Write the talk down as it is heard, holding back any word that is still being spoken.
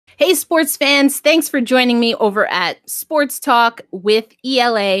Hey, sports fans. Thanks for joining me over at Sports Talk with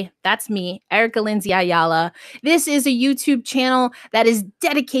ELA. That's me, Erica Lindsay Ayala. This is a YouTube channel that is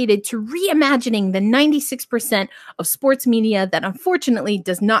dedicated to reimagining the 96% of sports media that unfortunately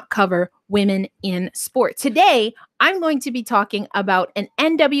does not cover women in sport. Today, I'm going to be talking about an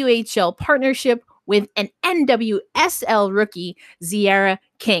NWHL partnership with an NWSL rookie, Tziarra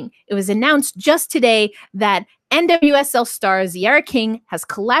King. It was announced just today that NWSL star Tziarra King has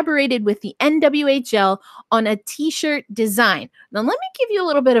collaborated with the NWHL on a t-shirt design. Now, let me give you a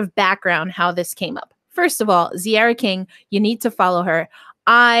little bit of background how this came up. First of all, Tziarra King, you need to follow her.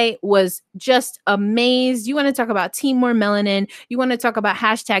 I was just amazed. You want to talk about Team More Melanin. You want to talk about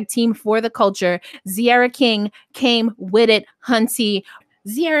hashtag Team for the Culture. Tziarra King came with it, hunty.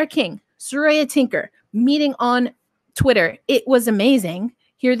 Tziarra King, Soraya Tinker, meeting on Twitter. It was amazing.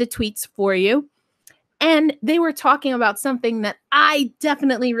 Here are the tweets for you. And they were talking about something that I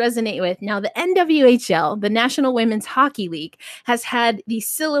definitely resonate with. Now, the NWHL, the National Women's Hockey League, has had these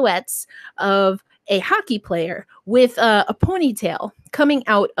silhouettes of a hockey player with a ponytail coming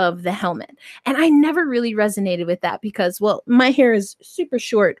out of the helmet. And I never really resonated with that because, well, my hair is super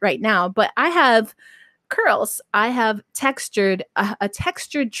short right now, but I have curls. I have a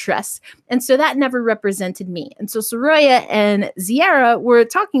textured tress. And so that never represented me. And so Soraya and Tziarra were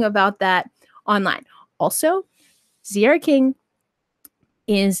talking about that online. Also, Tziarra King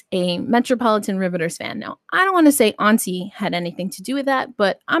is a Metropolitan Riveters fan. Now, I don't want to say Auntie had anything to do with that,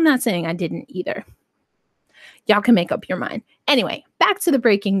 but I'm not saying I didn't either. Y'all can make up your mind. Anyway, back to the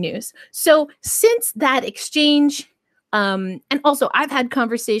breaking news. So since that exchange, and also I've had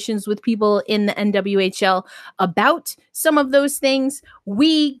conversations with people in the NWHL about some of those things,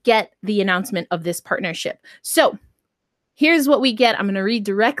 we get the announcement of this partnership. So here's what we get. I'm going to read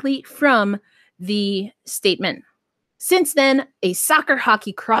directly from the statement. Since then, a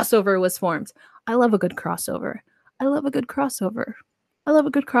soccer-hockey crossover was formed. I love a good crossover. I love a good crossover. I love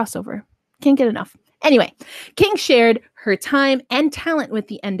a good crossover. Can't get enough. Anyway, King shared her time and talent with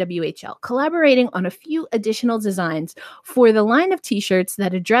the NWHL, collaborating on a few additional designs for the line of t-shirts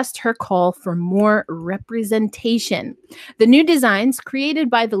that addressed her call for more representation. The new designs,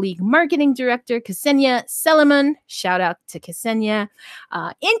 created by the league marketing director, Ksenia Seleman, shout out to Ksenia,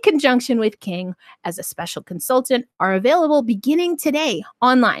 in conjunction with King as a special consultant, are available beginning today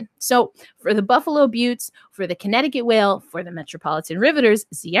online. So for the Buffalo Buttes, for the Connecticut Whale, for the Metropolitan Riveters,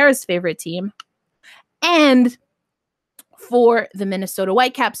 Tziarra's favorite team, and for the Minnesota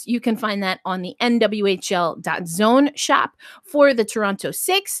Whitecaps, you can find that on the NWHL.zone shop. For the Toronto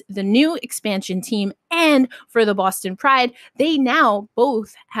Six, the new expansion team, and for the Boston Pride, they now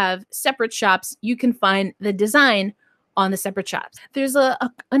both have separate shops. You can find the design on the separate shops. There's a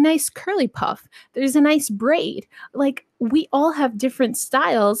nice curly puff. There's a nice braid. Like, we all have different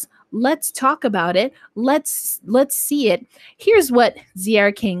styles. Let's talk about it. Let's see it. Here's what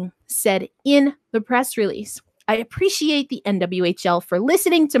Tziarra King said in the press release. I appreciate the NWHL for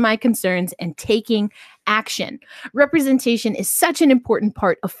listening to my concerns and taking action. Representation is such an important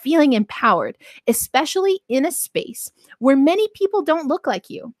part of feeling empowered, especially in a space where many people don't look like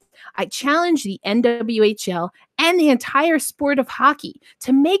you. I challenge the NWHL and the entire sport of hockey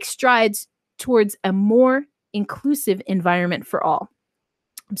to make strides towards a more inclusive environment for all.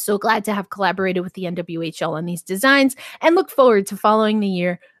 I'm so glad to have collaborated with the NWHL on these designs and look forward to following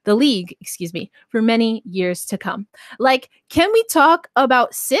the league, for many years to come. Like, can we talk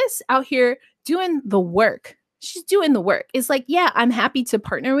about Sis out here doing the work? She's doing the work. It's like, yeah, I'm happy to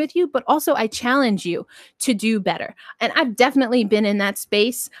partner with you, but also I challenge you to do better. And I've definitely been in that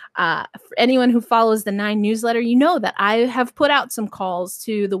space. For anyone who follows the 9 newsletter, you know that I have put out some calls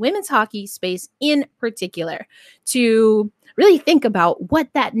to the women's hockey space in particular to really think about what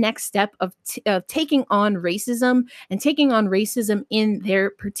that next step of taking on racism and taking on racism in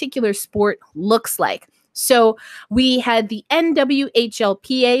their particular sport looks like. So we had the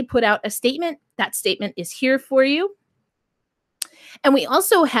NWHLPA put out a statement. That statement is here for you. And we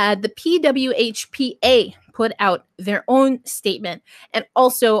also had the PWHPA put out their own statement. And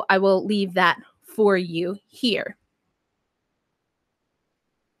also I will leave that for you here.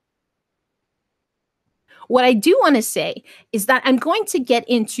 What I do want to say is that I'm going to get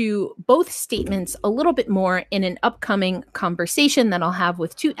into both statements a little bit more in an upcoming conversation that I'll have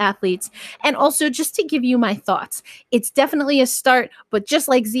with 2 athletes, and also just to give you my thoughts. It's definitely a start, but just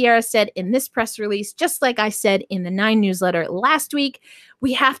like Tziarra said in this press release, just like I said in the 9 newsletter last week,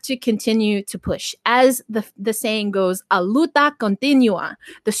 we have to continue to push. As the saying goes, a luta continua.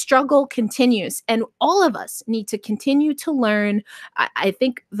 The struggle continues, and all of us need to continue to learn. I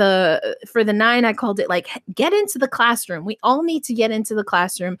think for the 9, I called it like, get into the classroom. We all need to get into the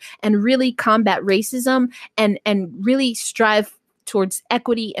classroom and really combat racism and really strive towards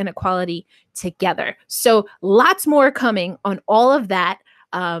equity and equality together. So lots more coming on all of that.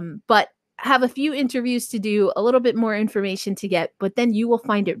 But have a few interviews to do, a little bit more information to get, but then you will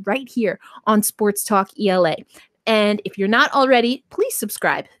find it right here on Sports Talk ELA. And if you're not already, please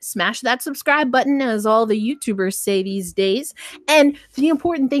subscribe. Smash that subscribe button, as all the YouTubers say these days. And the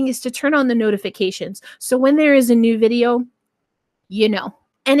important thing is to turn on the notifications. So when there is a new video, you know.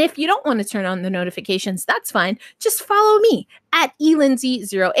 And if you don't want to turn on the notifications, that's fine. Just follow me at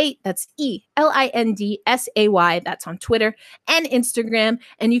elindsay08. That's ELINDSAY. That's on Twitter and Instagram.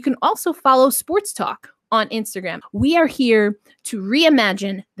 And you can also follow Sports Talk on Instagram. We are here to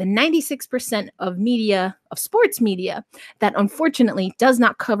reimagine the 96% of media, of sports media, that unfortunately does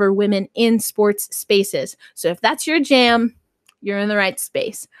not cover women in sports spaces. So if that's your jam, you're in the right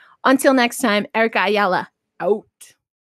space. Until next time, Erica Ayala, out.